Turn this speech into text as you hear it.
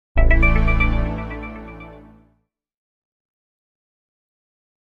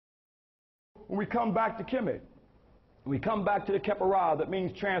when we come back to KEMET, we come back to the Kepara, that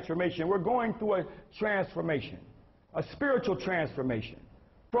means transformation. We're going through a transformation, a spiritual transformation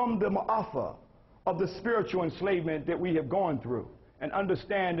from the ma'afa of the spiritual enslavement that we have gone through, and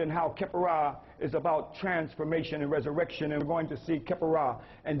understanding how Kepara is about transformation and resurrection. And we're going to see Kepara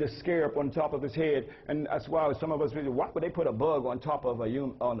and the scarab on top of his head. And that's why some of us say, why would they put a bug on top of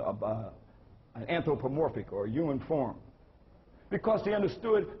an anthropomorphic or human form? Because they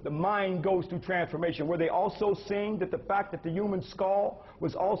understood the mind goes through transformation. Were they also seeing that the fact that the human skull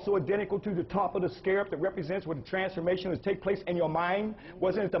was also identical to the top of the scarab that represents where the transformation was take place in your mind?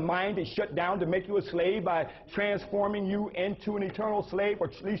 Wasn't it the mind that shut down to make you a slave by transforming you into an eternal slave, or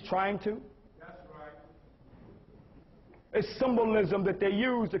at least trying to? That's right. It's symbolism that they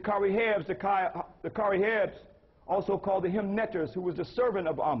used, the Karihebs, also called the hymnetters, who was the servant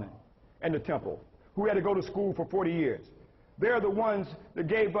of Amun in the temple, who had to go to school for 40 years. They're the ones that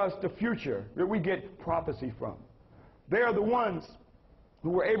gave us the future that we get prophecy from. They're the ones who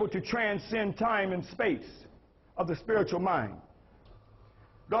were able to transcend time and space of the spiritual mind.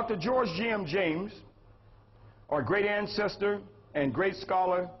 Dr. George G.M. James, our great ancestor and great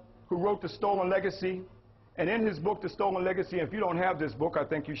scholar who wrote The Stolen Legacy, and in his book, The Stolen Legacy, and if you don't have this book, I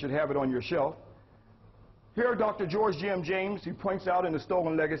think you should have it on your shelf. Here, Dr. George G.M. James, he points out in The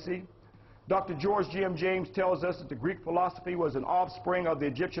Stolen Legacy, Dr. George G.M. James tells us that the Greek philosophy was an offspring of the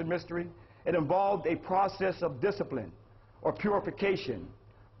Egyptian mystery. It involved a process of discipline or purification,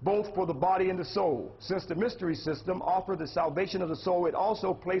 both for the body and the soul. Since the mystery system offered the salvation of the soul, it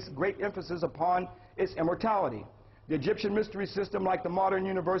also placed great emphasis upon its immortality. The Egyptian mystery system, like the modern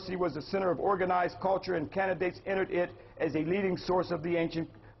university, was the center of organized culture, and candidates entered it as a leading source of the ancient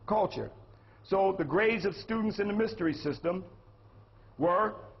culture. So the grades of students in the mystery system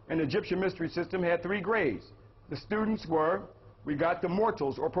were, and the Egyptian mystery system had 3 grades. The students were, we got the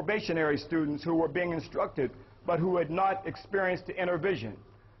mortals or probationary students who were being instructed but who had not experienced the inner vision.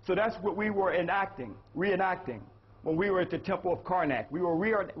 So that's what we were reenacting when we were at the temple of Karnak. We were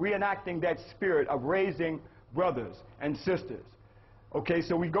reenacting that spirit of raising brothers and sisters. Okay,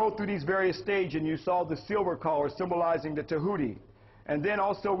 so we go through these various stages, and you saw the silver color symbolizing the Tahuti. And then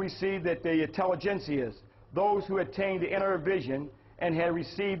also we see that the intelligentsias, those who attained the inner vision and had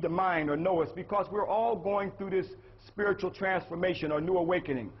received the mind or know us, because we're all going through this spiritual transformation or new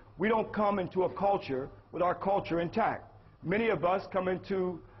awakening. We don't come into a culture with our culture intact. Many of us come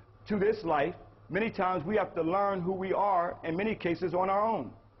into this life, many times we have to learn who we are, in many cases on our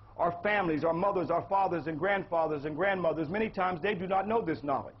own. Our families, our mothers, our fathers and grandmothers, many times they do not know this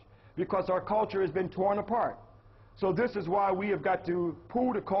knowledge because our culture has been torn apart. So this is why we have got to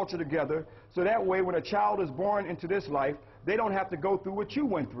pull the culture together, so that way when a child is born into this life, they don't have to go through what you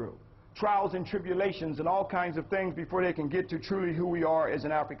went through. Trials and tribulations and all kinds of things before they can get to truly who we are as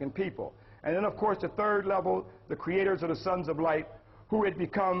an African people. And then of course the third level, the creators of the sons of light, who had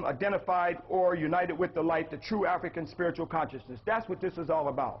become identified or united with the light, the true African spiritual consciousness. That's what this is all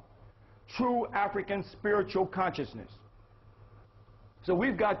about. True African spiritual consciousness. So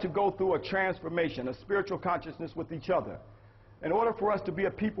we've got to go through a transformation, a spiritual consciousness with each other. In order for us to be a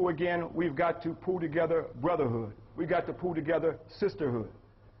people again, we've got to pull together brotherhood. We've got to pull together sisterhood.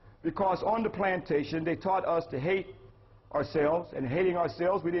 Because on the plantation, they taught us to hate ourselves, and hating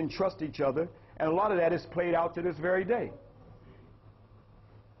ourselves, we didn't trust each other, and a lot of that is played out to this very day.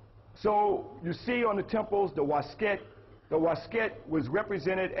 So you see on the temples, the wasket was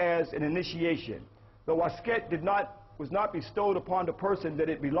represented as an initiation. The wasket was not bestowed upon the person that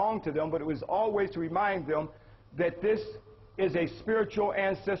it belonged to them, but it was always to remind them that this is a spiritual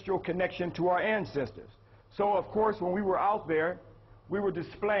ancestral connection to our ancestors. So of course when we were out there, we were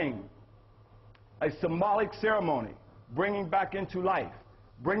displaying a symbolic ceremony, bringing back into life,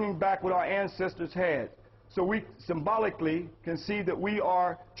 bringing back what our ancestors had. So we symbolically can see that we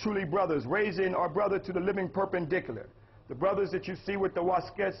are truly brothers, raising our brother to the living perpendicular. The brothers that you see with the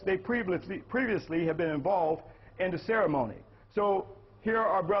waskets, they previously have been involved in the ceremony. So here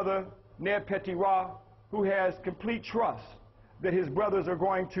our brother Ned Petira, who has complete trust that his brothers are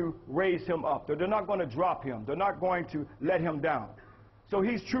going to raise him up. They're not going to drop him. They're not going to let him down. So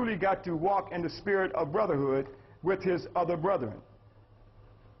he's truly got to walk in the spirit of brotherhood with his other brethren.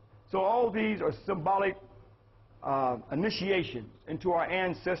 So all these are symbolic initiations into our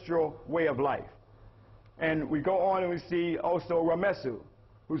ancestral way of life. And we go on and we see also Ramesu,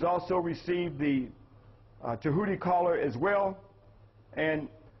 who's also received the Tahuti collar as well. And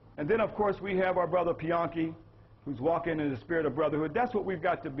then of course we have our brother Pianki, who's walking in the spirit of brotherhood. That's what we've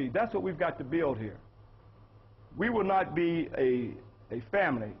got to be. That's what we've got to build here. We will not be a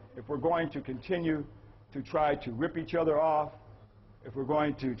family if we're going to continue to try to rip each other off, if we're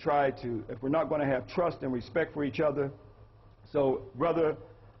going to if we're not going to have trust and respect for each other. So Brother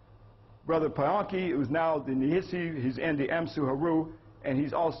Payanki, who's now the Nihisi, he's in the Amsu Haru, and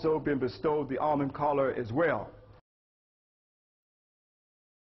he's also been bestowed the almond collar as well.